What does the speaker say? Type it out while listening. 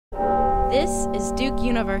This is Duke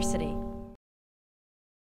University.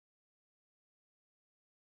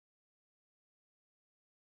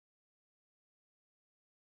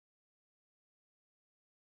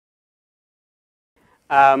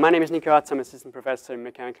 My name is Nico. I'm assistant professor in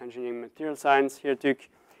mechanical engineering and material science here at Duke.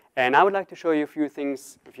 And I would like to show you a few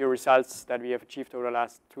things, a few results that we have achieved over the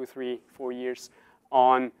last 2, 3, 4 years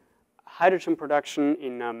on hydrogen production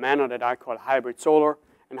in a manner that I call hybrid solar,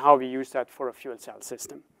 and how we use that for a fuel cell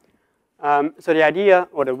system. So the idea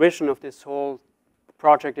or the vision of this whole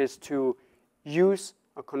project is to use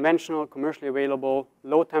a conventional, commercially available,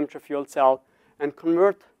 low-temperature fuel cell and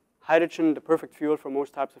convert hydrogen, the perfect fuel for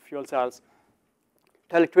most types of fuel cells,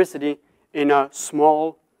 to electricity in a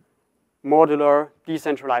small, modular,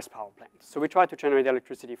 decentralized power plant. So we try to generate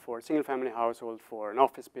electricity for a single-family household, for an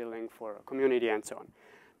office building, for a community, and so on.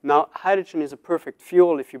 Now, hydrogen is a perfect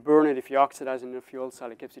fuel. If you burn it, if you oxidize it in a fuel cell,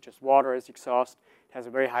 it gives you just water as exhaust. It has a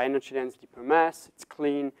very high energy density per mass. It's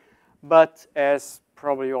clean. But as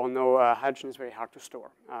probably you all know, hydrogen is very hard to store.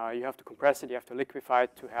 You have to compress it. You have to liquefy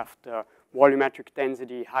it to have the volumetric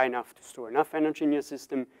density high enough to store enough energy in your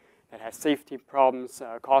system. That has safety problems,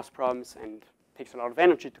 cost problems, and takes a lot of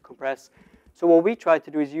energy to compress. So what we try to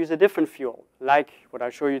do is use a different fuel, like what I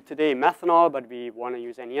show you today, methanol, but we want to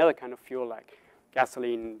use any other kind of fuel like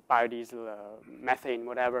gasoline, biodiesel, methane,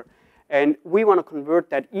 whatever. And we want to convert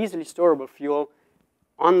that easily storable fuel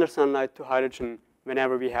under sunlight to hydrogen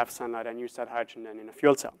whenever we have sunlight, and use that hydrogen then in a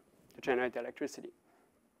fuel cell to generate the electricity.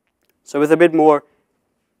 So with a bit more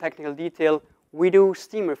technical detail, we do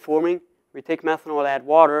steam reforming. We take methanol, add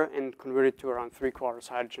water, and convert it to around 3/4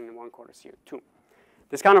 hydrogen and 1/4 CO2.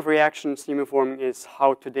 This kind of reaction, steam reforming, is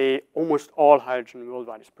how today almost all hydrogen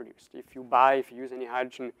worldwide is produced. If you use any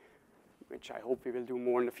hydrogen, which I hope we will do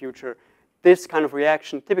more in the future, this kind of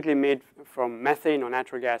reaction, typically made from methane or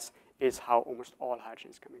natural gas, is how almost all hydrogen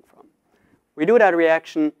is coming from. We do that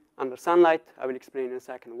reaction under sunlight. I will explain in a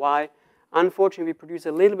second why. Unfortunately, we produce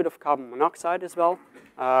a little bit of carbon monoxide as well.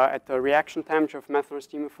 At the reaction temperature of methanol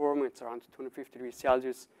steam reforming, it's around 250 degrees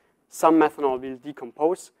Celsius. Some methanol will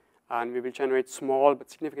decompose, and we will generate small but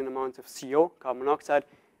significant amounts of CO, carbon monoxide,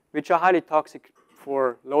 which are highly toxic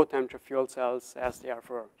for low-temperature fuel cells as they are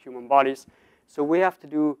for human bodies. So we have to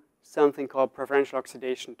do something called preferential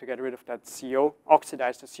oxidation to get rid of that CO,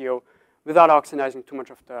 oxidize the CO, without oxidizing too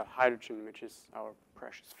much of the hydrogen, which is our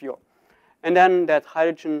precious fuel. And then that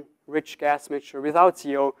hydrogen-rich gas mixture without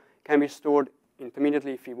CO can be stored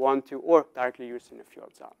intermediately if we want to, or directly used in a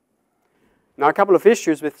fuel cell. Now, a couple of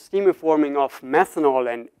issues with steam reforming of methanol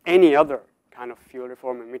and any other kind of fuel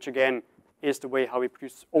reforming, which again is the way how we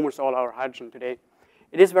produce almost all our hydrogen today.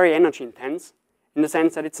 It is very energy intense in the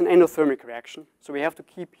sense that it's an endothermic reaction. So we have to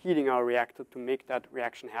keep heating our reactor to make that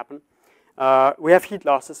reaction happen. We have heat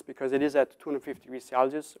losses because it is at 250 degrees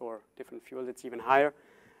Celsius, or different fuels, it's even higher.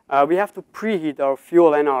 We have to preheat our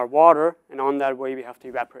fuel and our water, and on that way we have to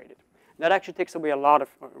evaporate it. That actually takes away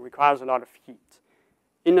requires a lot of heat.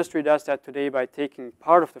 Industry does that today by taking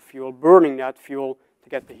part of the fuel, burning that fuel to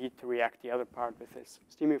get the heat to react the other part with this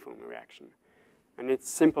steam reforming reaction. And it's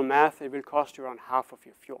simple math. It will cost you around half of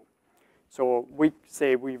your fuel. So we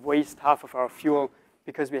say we waste half of our fuel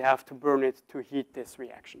because we have to burn it to heat this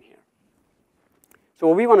reaction here. So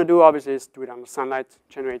what we want to do, obviously, is do it under sunlight,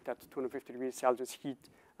 generate that 250 degrees Celsius heat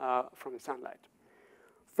from the sunlight.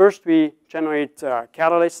 First, we generate a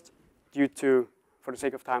catalyst due to, for the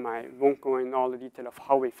sake of time, I won't go in all the detail of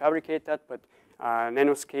how we fabricate that, but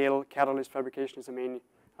nanoscale catalyst fabrication is the main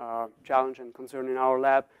challenge and concern in our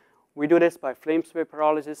lab. We do this by flame spray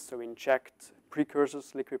pyrolysis, so we inject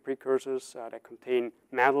precursors, liquid precursors that contain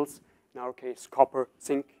metals, in our case copper,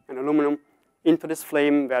 zinc, and aluminum, into this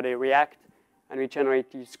flame where they react, and we generate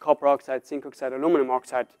these copper oxide, zinc oxide, aluminum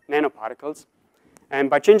oxide nanoparticles. And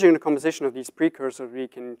by changing the composition of these precursors, we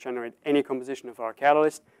can generate any composition of our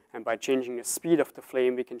catalyst, and by changing the speed of the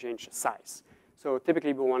flame, we can change the size. So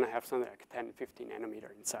typically, we want to have something like 10, 15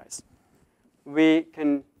 nanometer in size. We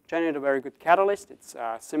can generate a very good catalyst. It's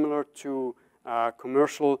similar to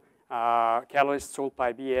commercial catalysts sold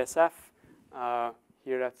by BASF.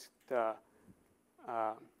 Here, that's the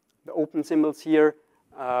open symbols here.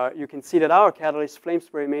 You can see that our catalyst, flame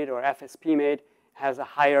spray made or FSP made, has a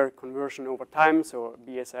higher conversion over time. So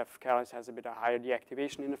BASF catalyst has a bit of higher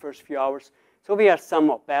deactivation in the first few hours. So we are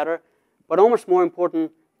somewhat better. But almost more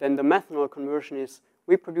important than the methanol conversion is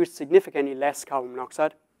we produce significantly less carbon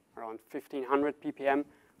monoxide, around 1,500 ppm,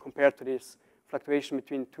 compared to this fluctuation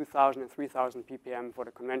between 2,000 and 3,000 ppm for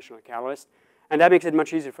the conventional catalyst. And that makes it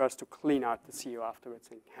much easier for us to clean out the CO afterwards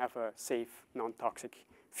and have a safe, non-toxic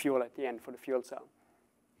fuel at the end for the fuel cell.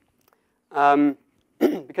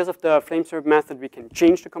 because of the flame serve method, we can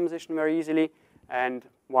change the composition very easily. And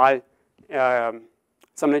while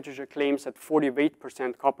some literature claims that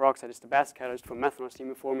 48% copper oxide is the best catalyst for methanol steam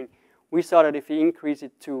reforming, we saw that if you increase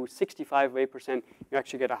it to 65%, you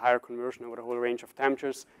actually get a higher conversion over the whole range of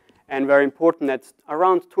temperatures. And very important that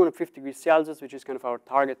around 250 degrees Celsius, which is kind of our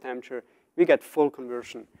target temperature, we get full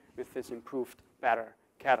conversion with this improved, better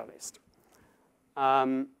catalyst.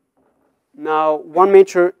 Now, one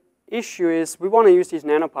major issue is we want to use these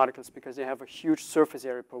nanoparticles because they have a huge surface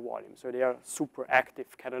area per volume, so they are super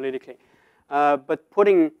active catalytically. But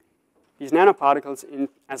putting these nanoparticles in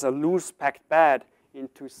as a loose packed bed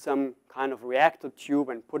into some kind of reactor tube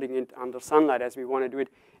and putting it under sunlight as we want to do it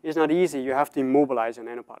is not easy. You have to immobilize your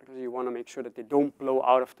nanoparticles. You want to make sure that they don't blow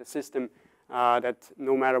out of the system, that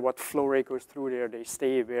no matter what flow rate goes through there, they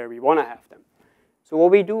stay where we want to have them. So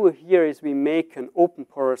what we do here is we make an open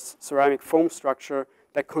porous ceramic foam structure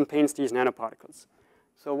that contains these nanoparticles.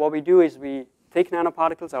 So what we do is we take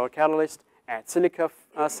nanoparticles, our catalyst, add silica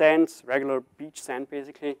sands, regular beach sand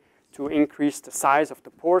basically, to increase the size of the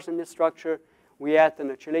pores in this structure. We add an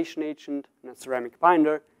acylation agent and a ceramic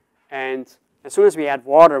binder, and as soon as we add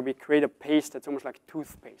water, we create a paste that's almost like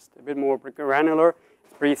toothpaste, a bit more granular,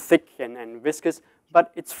 it's pretty thick and viscous,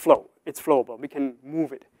 but it's flowable, we can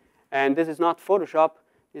move it. And this is not Photoshop,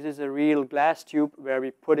 this is a real glass tube where we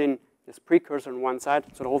put in this precursor on one side,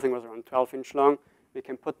 so the whole thing was around 12-inch long. We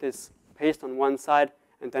can put this paste on one side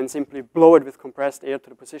and then simply blow it with compressed air to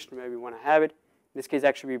the position where we want to have it. In this case,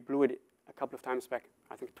 actually, we blew it a couple of times back,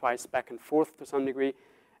 I think twice back and forth to some degree.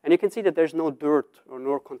 And you can see that there's no dirt or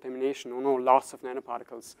no contamination or no loss of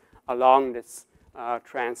nanoparticles along this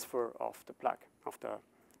transfer of the plug, of the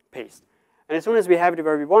paste. And as soon as we have it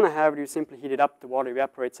where we want to have it, you simply heat it up, the water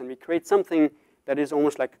evaporates, and we create something that is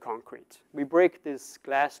almost like concrete. We break this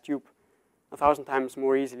glass tube 1,000 times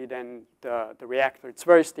more easily than the reactor. It's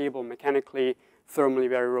very stable, mechanically, thermally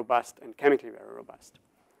very robust, and chemically very robust.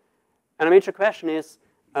 And a major question is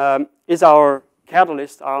our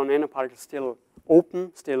catalyst, our nanoparticle, still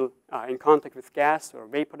open, still in contact with gas or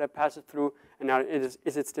vapor that passes through, and now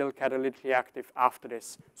is it still catalytically active after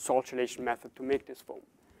this salt chelation method to make this foam?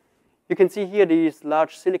 You can see here these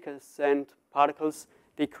large silica sand particles.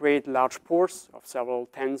 They create large pores of several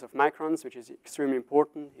tens of microns, which is extremely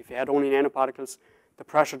important. If you had only nanoparticles, the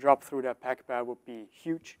pressure drop through that packed bed would be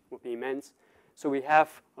huge, would be immense. So we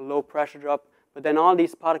have a low pressure drop, but then all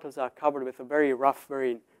these particles are covered with a very rough,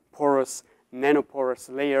 very porous,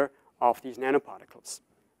 nanoporous layer of these nanoparticles.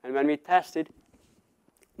 And when we test it,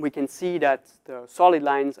 we can see that the solid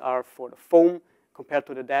lines are for the foam compared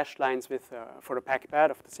to the dashed lines with, for the packed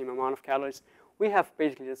bed of the same amount of catalyst. We have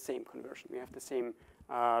basically the same conversion. We have the same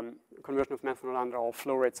conversion of methanol under all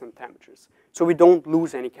flow rates and temperatures. So we don't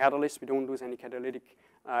lose any catalyst. We don't lose any catalytic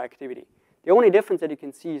activity. The only difference that you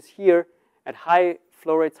can see is here at high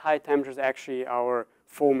flow rates, high temperatures, actually our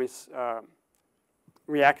foam is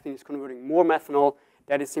reacting, is converting more methanol.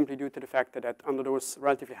 That is simply due to the fact that under those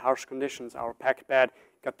relatively harsh conditions, our packed bed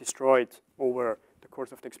got destroyed over the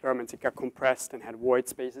course of the experiments. It got compressed and had void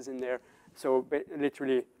spaces in there. So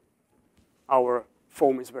literally, our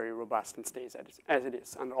foam is very robust and stays as it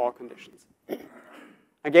is under all conditions.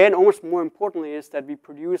 Again, almost more importantly is that we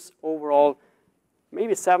produce overall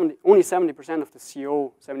maybe only 70% of the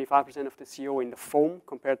CO, 75% of the CO in the foam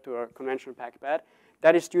compared to a conventional packed bed.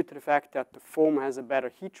 That is due to the fact that the foam has a better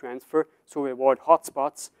heat transfer, so we avoid hot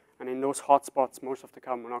spots, and in those hot spots, most of the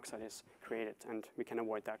carbon monoxide is created, and we can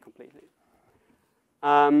avoid that completely.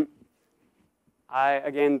 I,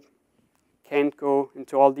 again, can't go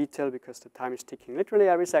into all detail because the time is ticking literally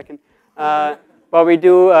every second, but we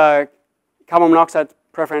do carbon monoxide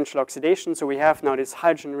preferential oxidation, so we have now this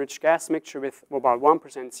hydrogen-rich gas mixture with about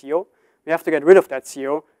 1% CO. We have to get rid of that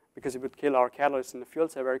CO because it would kill our catalyst in the fuel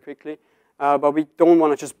cell very quickly. But we don't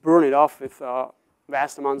want to just burn it off with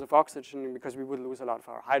vast amounts of oxygen because we would lose a lot of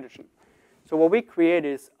our hydrogen. So what we create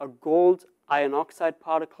is a gold iron oxide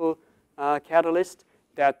particle catalyst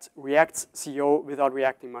that reacts CO without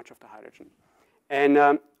reacting much of the hydrogen.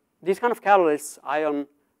 And these kind of catalysts, iron,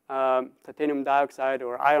 titanium dioxide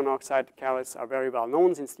or iron oxide catalysts, are very well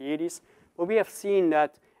known since the 80s. But we have seen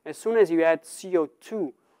that as soon as you add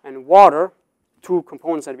CO2 and water, two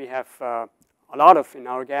components that we have a lot of in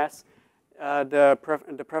our gas, the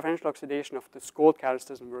preferential oxidation of this gold catalyst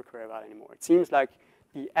doesn't work very well anymore. It seems like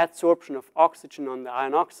the adsorption of oxygen on the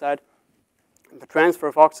iron oxide, the transfer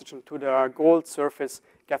of oxygen to the gold surface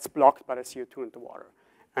gets blocked by the CO2 and the water.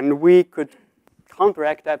 And we could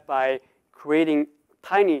counteract that by creating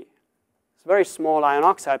tiny, very small iron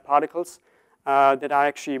oxide particles that are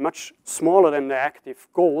actually much smaller than the active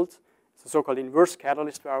gold. It's a so-called inverse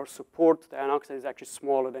catalyst where our support, the iron oxide, is actually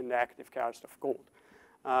smaller than the active catalyst of gold.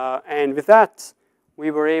 And with that,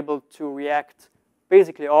 we were able to react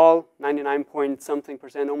basically all, 99 point something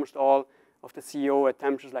 %, almost all of the CO at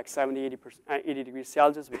temperatures like 70, 80 degrees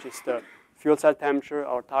Celsius, which is the fuel cell temperature,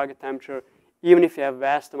 our target temperature, even if you have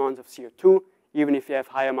vast amounts of CO2, even if you have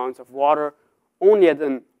high amounts of water. Only at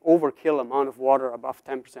an overkill amount of water above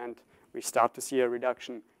 10%, we start to see a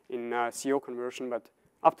reduction in CO conversion, but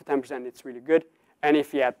up to 10%, it's really good. And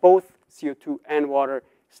if you add both CO2 and water,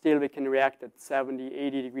 still we can react at 70,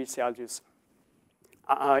 80 degrees Celsius,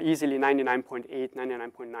 easily 99.8,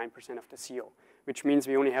 99.9% of the CO, which means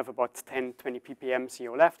we only have about 10, 20 ppm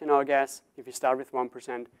CO left in our gas if we start with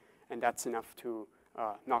 1%, and that's enough to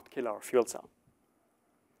not kill our fuel cell.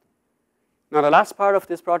 Now, the last part of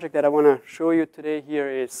this project that I want to show you today here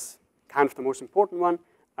is kind of the most important one.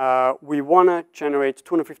 We want to generate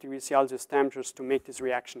 250 degrees Celsius temperatures to make this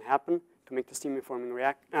reaction happen, to make the steam reforming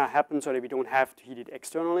happen so that we don't have to heat it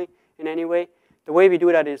externally in any way. The way we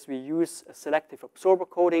do that is we use a selective absorber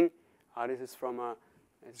coating. This is from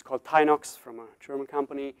it's called Tinox from a German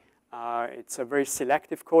company. It's a very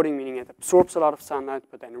selective coating, meaning it absorbs a lot of sunlight,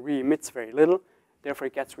 but then re-emits very little. Therefore,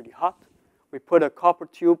 it gets really hot. We put a copper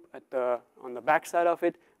tube on the back side of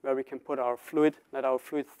it where we can put our fluid, let our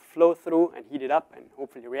fluid flow through and heat it up and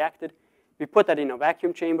hopefully react it. We put that in a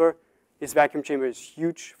vacuum chamber. This vacuum chamber is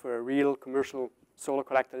huge for a real commercial solar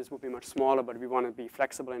collector. This would be much smaller, but we want to be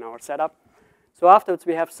flexible in our setup. So afterwards,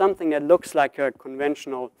 we have something that looks like a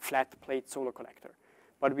conventional flat plate solar collector.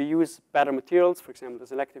 But we use better materials, for example, the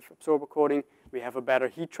selective absorber coating. We have a better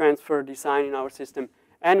heat transfer design in our system,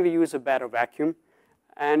 and we use a better vacuum.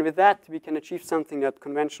 And with that, we can achieve something that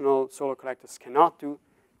conventional solar collectors cannot do.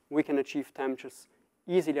 We can achieve temperatures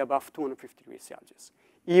easily above 250 degrees Celsius,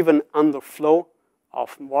 even under flow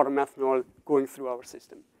of water methanol going through our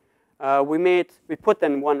system. We put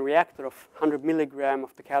then one reactor of 100 milligram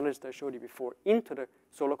of the catalyst I showed you before into the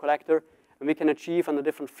solar collector, and we can achieve under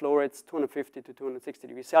different flow rates 250 to 260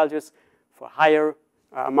 degrees Celsius. For higher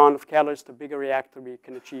amount of catalyst, a bigger reactor, we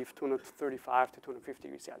can achieve 235 to 250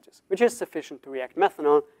 degrees Celsius, which is sufficient to react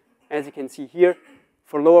methanol. As you can see here,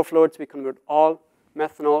 for lower flow rates, we convert all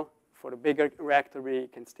methanol. For the bigger reactor, we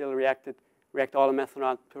can still react all the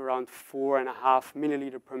methanol to around 4.5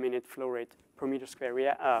 milliliter per minute flow rate per meter square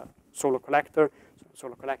solar collector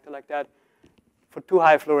like that. For too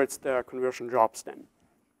high flow rates, the conversion drops then.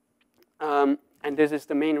 And this is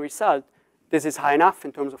the main result. This is high enough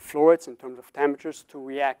in terms of flow rates, in terms of temperatures, to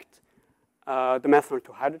react the methanol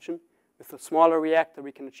to hydrogen. With a smaller reactor,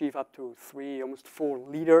 we can achieve up to 3, almost 4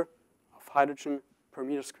 liter of hydrogen per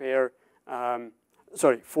meter square,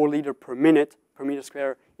 4 liter per minute per meter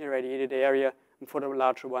square irradiated area, and for the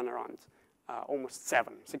larger one around almost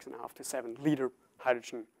 6.5 to 7 liter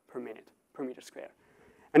hydrogen per minute per meter square.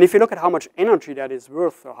 And if you look at how much energy that is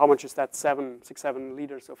worth, or how much is that 7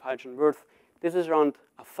 liters of hydrogen worth, this is around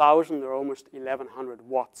 1,000 or almost 1,100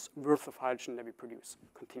 watts worth of hydrogen that we produce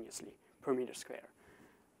continuously per meter square.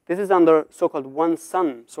 This is under so-called one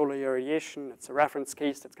sun solar irradiation. That's a reference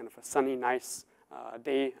case. That's kind of a sunny, nice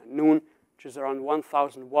day at noon, which is around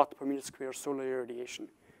 1,000 watt per meter square solar irradiation.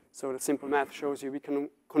 So the simple math shows you we can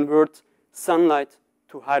convert sunlight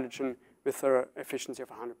to hydrogen with an efficiency of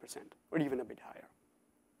 100%, or even a bit higher.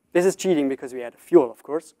 This is cheating because we add fuel, of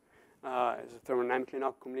course. It's thermodynamically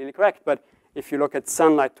not completely correct, but if you look at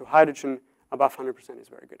sunlight to hydrogen, above 100% is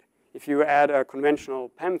very good. If you add a conventional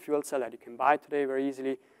PEM fuel cell that you can buy today very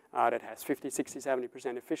easily, that has 50, 60,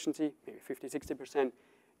 70% efficiency, maybe 50, 60%,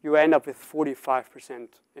 you end up with 45%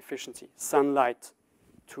 efficiency, sunlight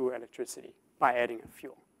to electricity, by adding a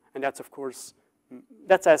fuel. And that's, of course,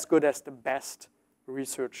 that's as good as the best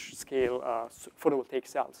research scale photovoltaic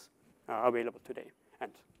cells available today.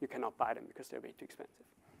 And you cannot buy them because they're way too expensive.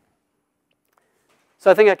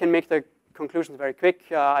 So I think I can make the conclusions very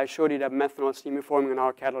quick. I showed you that methanol steam reforming in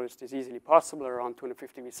our catalyst is easily possible around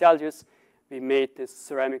 250 degrees Celsius. We made this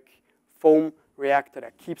ceramic foam reactor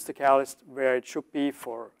that keeps the catalyst where it should be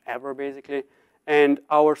forever, basically. And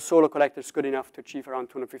our solar collector is good enough to achieve around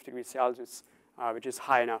 250 degrees Celsius, which is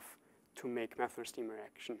high enough to make methanol steam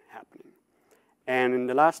reaction happening. And in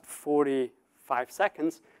the last 45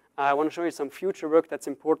 seconds, I want to show you some future work that's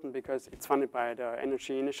important because it's funded by the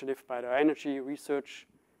Energy Initiative, by the Energy Research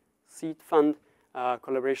Seed Fund,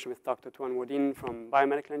 collaboration with Dr. Tuan Wodin from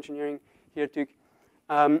Biomedical Engineering here too.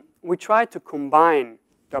 We tried to combine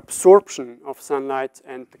the absorption of sunlight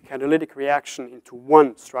and the catalytic reaction into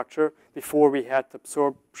one structure. Before we had the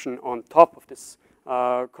absorption on top of this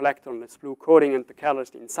collector on this blue coating and the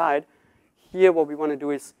catalyst inside. Here what we want to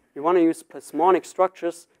do is we want to use plasmonic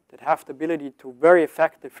structures that have the ability to very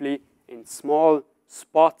effectively in small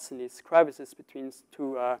spots in these crevices between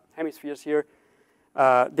two hemispheres here.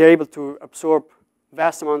 They're able to absorb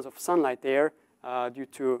vast amounts of sunlight there due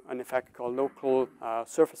to an effect called local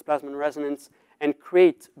surface plasmon resonance, and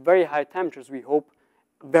create very high temperatures, we hope,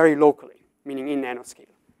 very locally, meaning in nanoscale.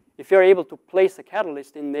 If you're able to place a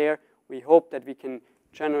catalyst in there, we hope that we can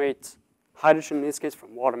generate hydrogen, in this case,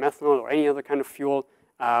 from water, methanol, or any other kind of fuel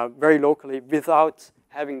very locally without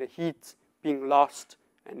having the heat being lost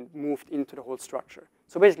and moved into the whole structure.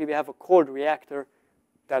 So basically, we have a cold reactor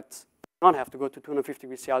that does not have to go to 250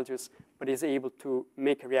 degrees Celsius, but is able to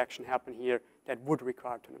make a reaction happen here that would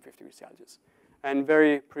require 250 degrees Celsius. And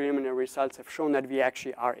very preliminary results have shown that we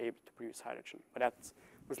actually are able to produce hydrogen. But that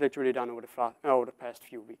was literally done over the past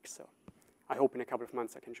few weeks. So I hope in a couple of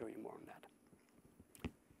months I can show you more on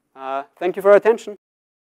that. Thank you for your attention.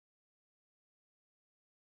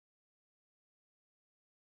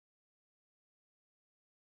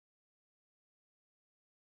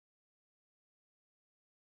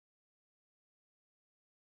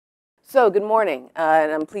 So good morning,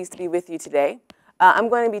 and I'm pleased to be with you today. I'm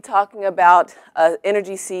going to be talking about an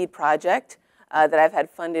Energy Seed project that I've had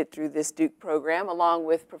funded through this Duke program, along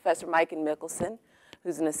with Professor Mikkelen,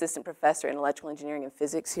 who's an assistant professor in electrical engineering and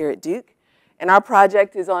physics here at Duke. And our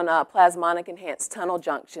project is on Plasmonic-Enhanced tunnel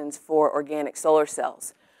junctions for organic solar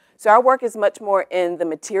cells. So our work is much more in the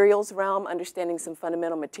materials realm, understanding some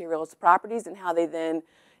fundamental materials properties and how they then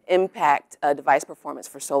impact device performance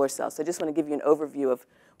for solar cells. So I just want to give you an overview of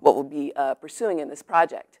what we'll be pursuing in this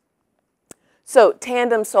project. So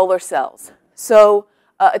tandem solar cells. So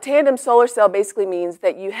a tandem solar cell basically means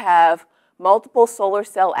that you have multiple solar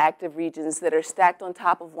cell active regions that are stacked on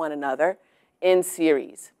top of one another in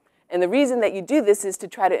series. And the reason that you do this is to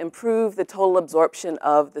try to improve the total absorption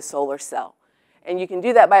of the solar cell. And you can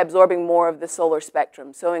do that by absorbing more of the solar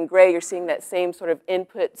spectrum. So in gray, you're seeing that same sort of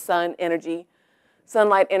input sunlight energy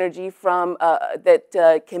from,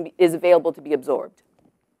 that is available to be absorbed.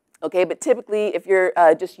 Okay, but typically, if you're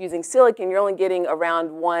just using silicon, you're only getting around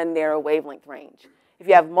one narrow wavelength range. If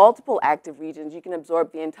you have multiple active regions, you can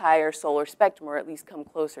absorb the entire solar spectrum, or at least come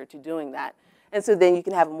closer to doing that. And so then you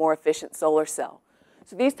can have a more efficient solar cell.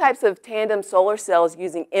 So these types of tandem solar cells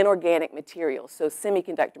using inorganic materials, so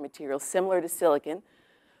semiconductor materials similar to silicon,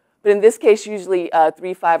 but in this case, usually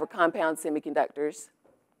 3-5 or compound semiconductors,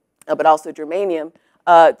 but also germanium,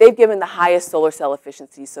 they've given the highest solar cell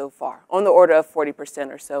efficiency so far, on the order of 40%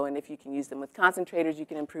 or so. And if you can use them with concentrators, you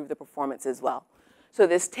can improve the performance as well. So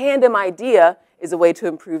this tandem idea is a way to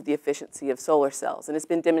improve the efficiency of solar cells. And it's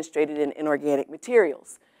been demonstrated in inorganic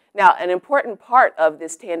materials. Now, an important part of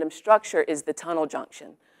this tandem structure is the tunnel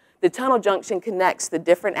junction. The tunnel junction connects the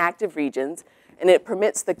different active regions, and it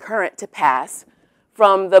permits the current to pass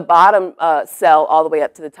from the bottom cell all the way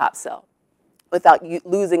up to the top cell, without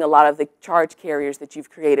losing a lot of the charge carriers that you've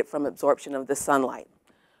created from absorption of the sunlight.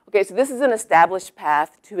 Okay, so this is an established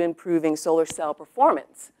path to improving solar cell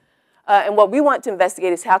performance. And what we want to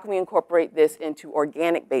investigate is how can we incorporate this into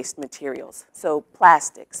organic-based materials, so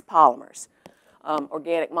plastics, polymers,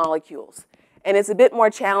 organic molecules. And it's a bit more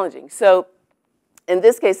challenging. So in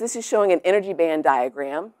this case, this is showing an energy band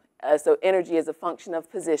diagram. So energy is a function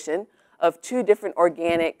of position of two different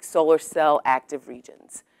organic solar cell active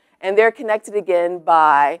regions. And they're connected again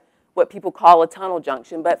by what people call a tunnel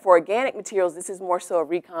junction. But for organic materials, this is more so a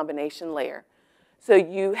recombination layer. So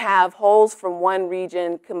you have holes from one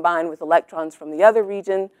region combined with electrons from the other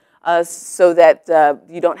region so that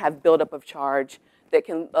you don't have buildup of charge that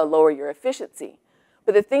can lower your efficiency.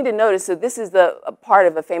 But the thing to notice, so this is a part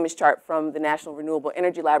of a famous chart from the National Renewable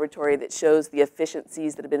Energy Laboratory that shows the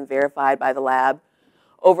efficiencies that have been verified by the lab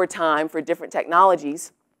over time for different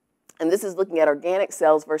technologies. And this is looking at organic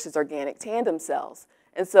cells versus organic tandem cells.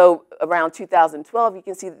 And so around 2012, you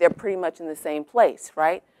can see that they're pretty much in the same place,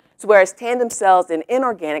 right? So whereas tandem cells in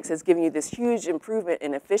inorganics has given you this huge improvement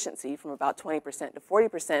in efficiency from about 20% to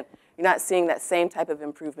 40%, you're not seeing that same type of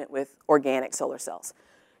improvement with organic solar cells.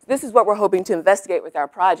 So this is what we're hoping to investigate with our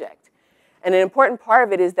project. And an important part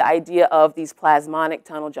of it is the idea of these plasmonic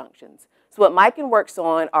tunnel junctions. So what Maiken works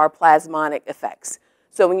on are plasmonic effects.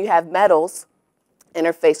 So when you have metals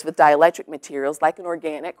interfaced with dielectric materials like an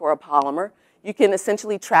organic or a polymer, you can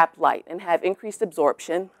essentially trap light and have increased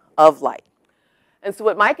absorption of light. And so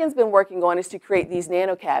what Maiken's been working on is to create these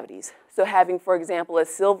nanocavities. So having, for example, a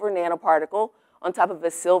silver nanoparticle on top of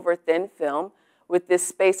a silver thin film with this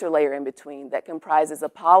spacer layer in between that comprises a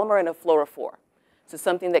polymer and a fluorophore. So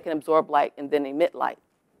something that can absorb light and then emit light.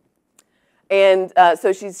 And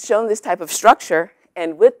so she's shown this type of structure.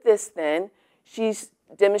 And with this then, she's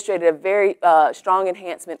demonstrated a very strong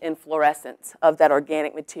enhancement in fluorescence of that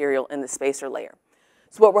organic material in the spacer layer.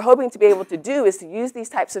 So what we're hoping to be able to do is to use these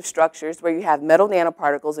types of structures where you have metal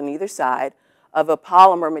nanoparticles on either side of a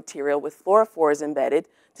polymer material with fluorophores embedded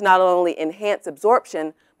to not only enhance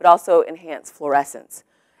absorption, but also enhance fluorescence.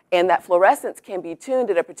 And that fluorescence can be tuned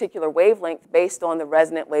at a particular wavelength based on the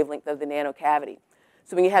resonant wavelength of the nanocavity.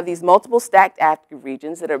 So when you have these multiple stacked active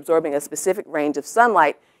regions that are absorbing a specific range of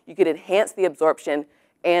sunlight, you could enhance the absorption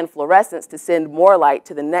and fluorescence to send more light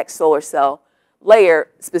to the next solar cell layer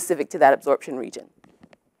specific to that absorption region.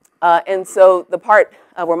 And so the part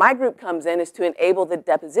where my group comes in is to enable the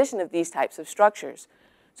deposition of these types of structures.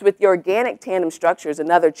 So with the organic tandem structures,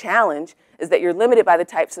 another challenge is that you're limited by the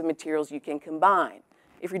types of materials you can combine.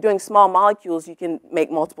 If you're doing small molecules, you can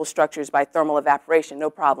make multiple structures by thermal evaporation,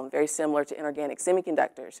 no problem, very similar to inorganic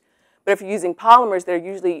semiconductors. But if you're using polymers, they're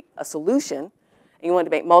usually a solution, and you want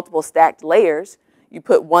to make multiple stacked layers, you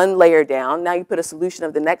put one layer down, now you put a solution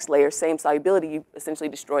of the next layer, same solubility, you essentially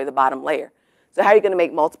destroy the bottom layer. So how are you going to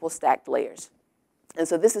make multiple stacked layers? And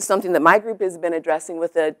so this is something that my group has been addressing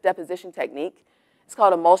with a deposition technique. It's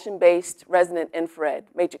called emulsion-based resonant infrared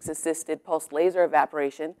matrix-assisted pulsed laser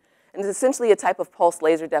evaporation. And it's essentially a type of pulsed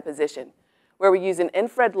laser deposition where we use an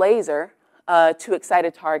infrared laser to excite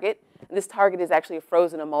a target. And this target is actually a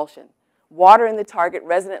frozen emulsion. Water in the target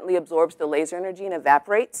resonantly absorbs the laser energy and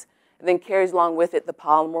evaporates, and then carries along with it the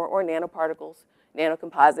polymer or nanoparticles,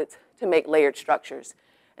 nanocomposites, to make layered structures.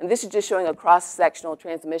 And this is just showing a cross-sectional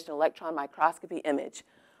transmission electron microscopy image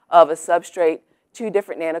of a substrate, two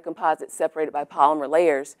different nanocomposites separated by polymer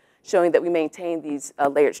layers, showing that we maintain these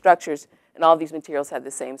layered structures, and all of these materials have the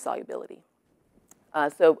same solubility.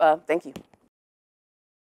 Thank you.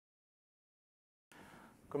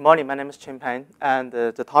 Good morning, my name is Peng, and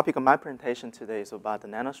the topic of my presentation today is about the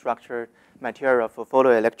nanostructured material for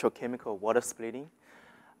photoelectrochemical water splitting.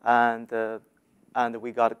 And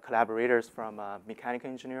we got collaborators from mechanical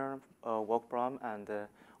engineering work program, and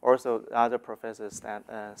also other professors,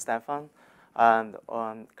 Stefan. And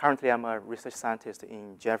currently I'm a research scientist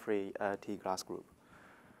in Jeffrey T. Glass Group.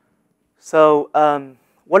 So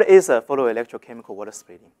what is a photoelectrochemical water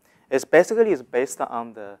splitting? It's basically based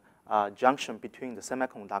on the junction between the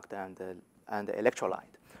semiconductor and the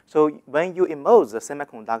electrolyte. So when you immerse the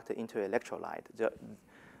semiconductor into electrolyte,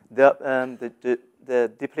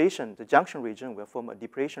 the depletion, the junction region will form a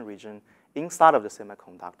depletion region inside of the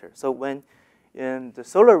semiconductor. So when the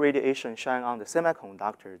solar radiation shine on the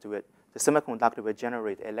semiconductor, the semiconductor will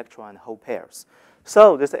generate electron and hole pairs.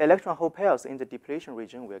 So this electron hole pairs in the depletion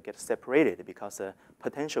region will get separated because of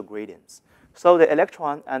potential gradients. So the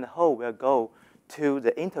electron and hole will go to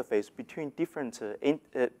the interface between different,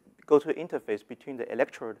 interface between the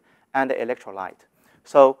electrode and the electrolyte.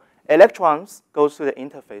 So electrons goes to the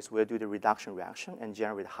interface, will do the reduction reaction and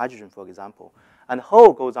generate hydrogen, for example. And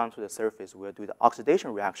hole goes on to the surface, will do the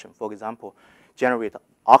oxidation reaction, for example, generate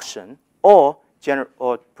oxygen or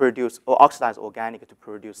oxidize organic to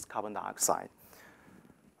produce carbon dioxide.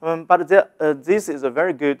 But this is a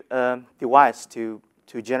very good device to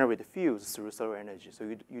generate fuels through solar energy. So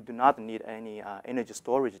you do not need any energy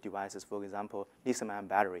storage devices, for example, lithium-ion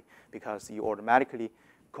battery, because you automatically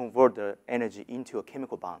convert the energy into a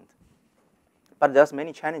chemical bond. But there's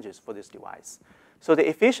many challenges for this device. So the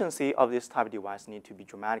efficiency of this type of device needs to be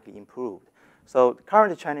dramatically improved. So the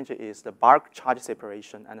current challenge is the bulk charge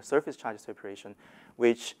separation and the surface charge separation,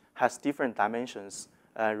 which has different dimensions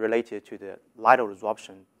related to the light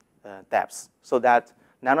absorption depths, so that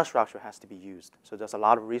nanostructure has to be used. So there's a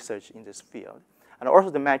lot of research in this field. And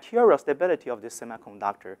also the material stability of this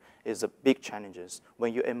semiconductor is a big challenge.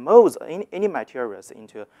 When you immerse any materials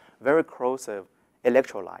into a very corrosive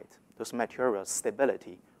electrolyte, those materials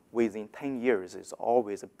stability within 10 years is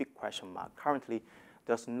always a big question mark. Currently,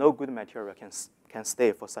 there's no good material can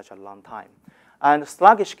stay for such a long time. And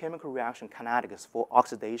sluggish chemical reaction kinetics for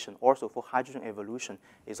oxidation, also for hydrogen evolution,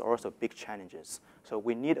 is also big challenges. So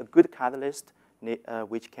we need a good catalyst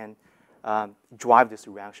which can drive this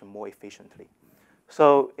reaction more efficiently.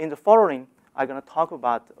 So in the following, I'm going to talk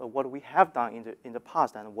about what we have done in the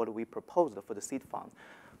past and what we proposed for the seed fund.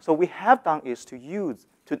 So we have done is to use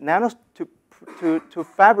to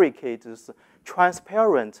fabricate this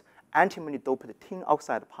transparent antimony doped tin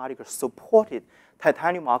oxide particle supported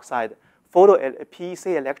titanium oxide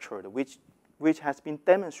PEC electrode, which has been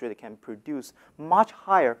demonstrated can produce much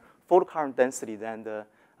higher photocurrent density than the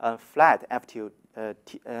flat FTO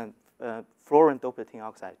fluorine doped tin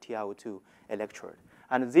oxide TiO2 electrode.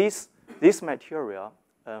 And this material,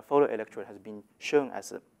 photoelectrode, has been shown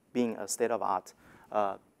as being a state-of-art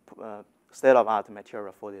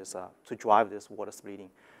material for this to drive this water splitting.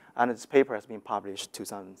 And this paper has been published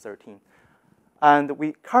 2013. And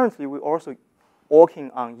we're also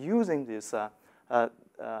working on using this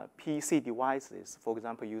PEC devices, for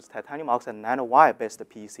example, use titanium oxide nanowire-based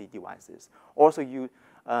PEC devices. Also,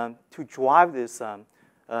 to drive this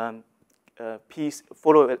the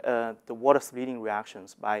water splitting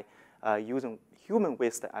reactions by using human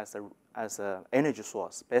waste as an energy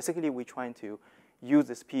source. Basically, we're trying to use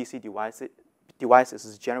this PEC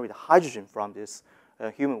devices to generate hydrogen from this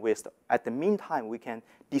human waste. At the meantime, we can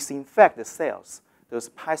disinfect the cells, those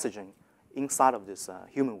pathogens inside of this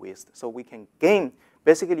human waste. So we can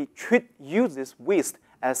basically use this waste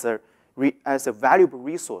as a valuable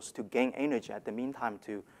resource to gain energy at the meantime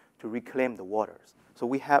to reclaim the waters. So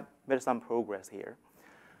we have made some progress here.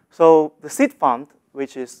 So the seed fund,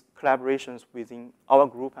 which is collaborations within our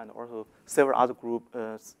group and also several other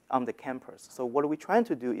groups on the campus. So what we're trying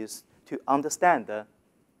to do is to understand the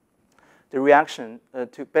reaction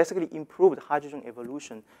to basically improve the hydrogen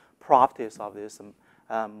evolution properties of this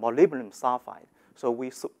molybdenum sulfide. So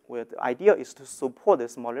the idea is to support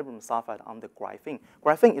this molybdenum sulfide on the graphene.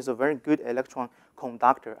 Graphene is a very good electron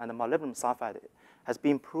conductor, and the molybdenum sulfide has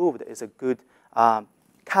been proved is a good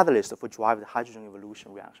catalyst for driving the hydrogen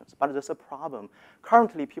evolution reactions. But there's a problem.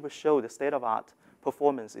 Currently, people show the state-of-art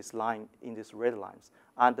performance is lying in these red lines.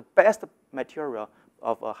 And the best material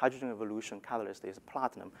of a hydrogen evolution catalyst is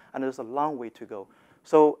platinum, and there's a long way to go.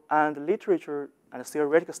 So, and the literature and the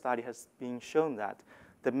theoretical study has been shown that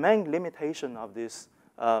the main limitation of this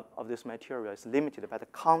material is limited by the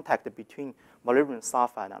contact between molybdenum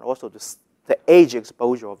sulfide and also the age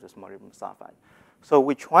exposure of this molybdenum sulfide. So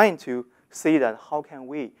we're trying to see that how can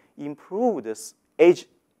we improve this age,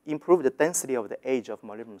 improve the density of the age of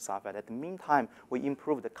molybdenum sulfide. At the meantime, we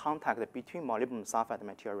improve the contact between molybdenum sulfide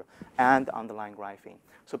material and the underlying graphene.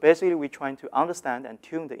 So basically, we're trying to understand and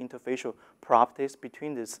tune the interfacial properties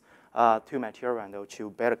between these two materials and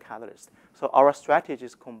achieve better catalysts. So our strategy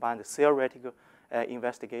is combine the theoretical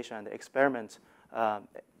investigation and the experiment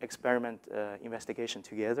investigation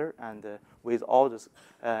together, and with all this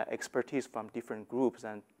expertise from different groups,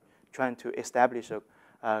 and trying to establish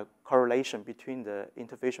a correlation between the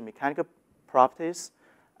interfacial mechanical properties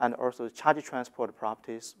and also the charge transport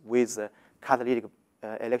properties with the catalytic,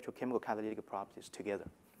 electrochemical catalytic properties together.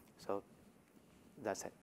 So that's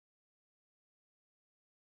it.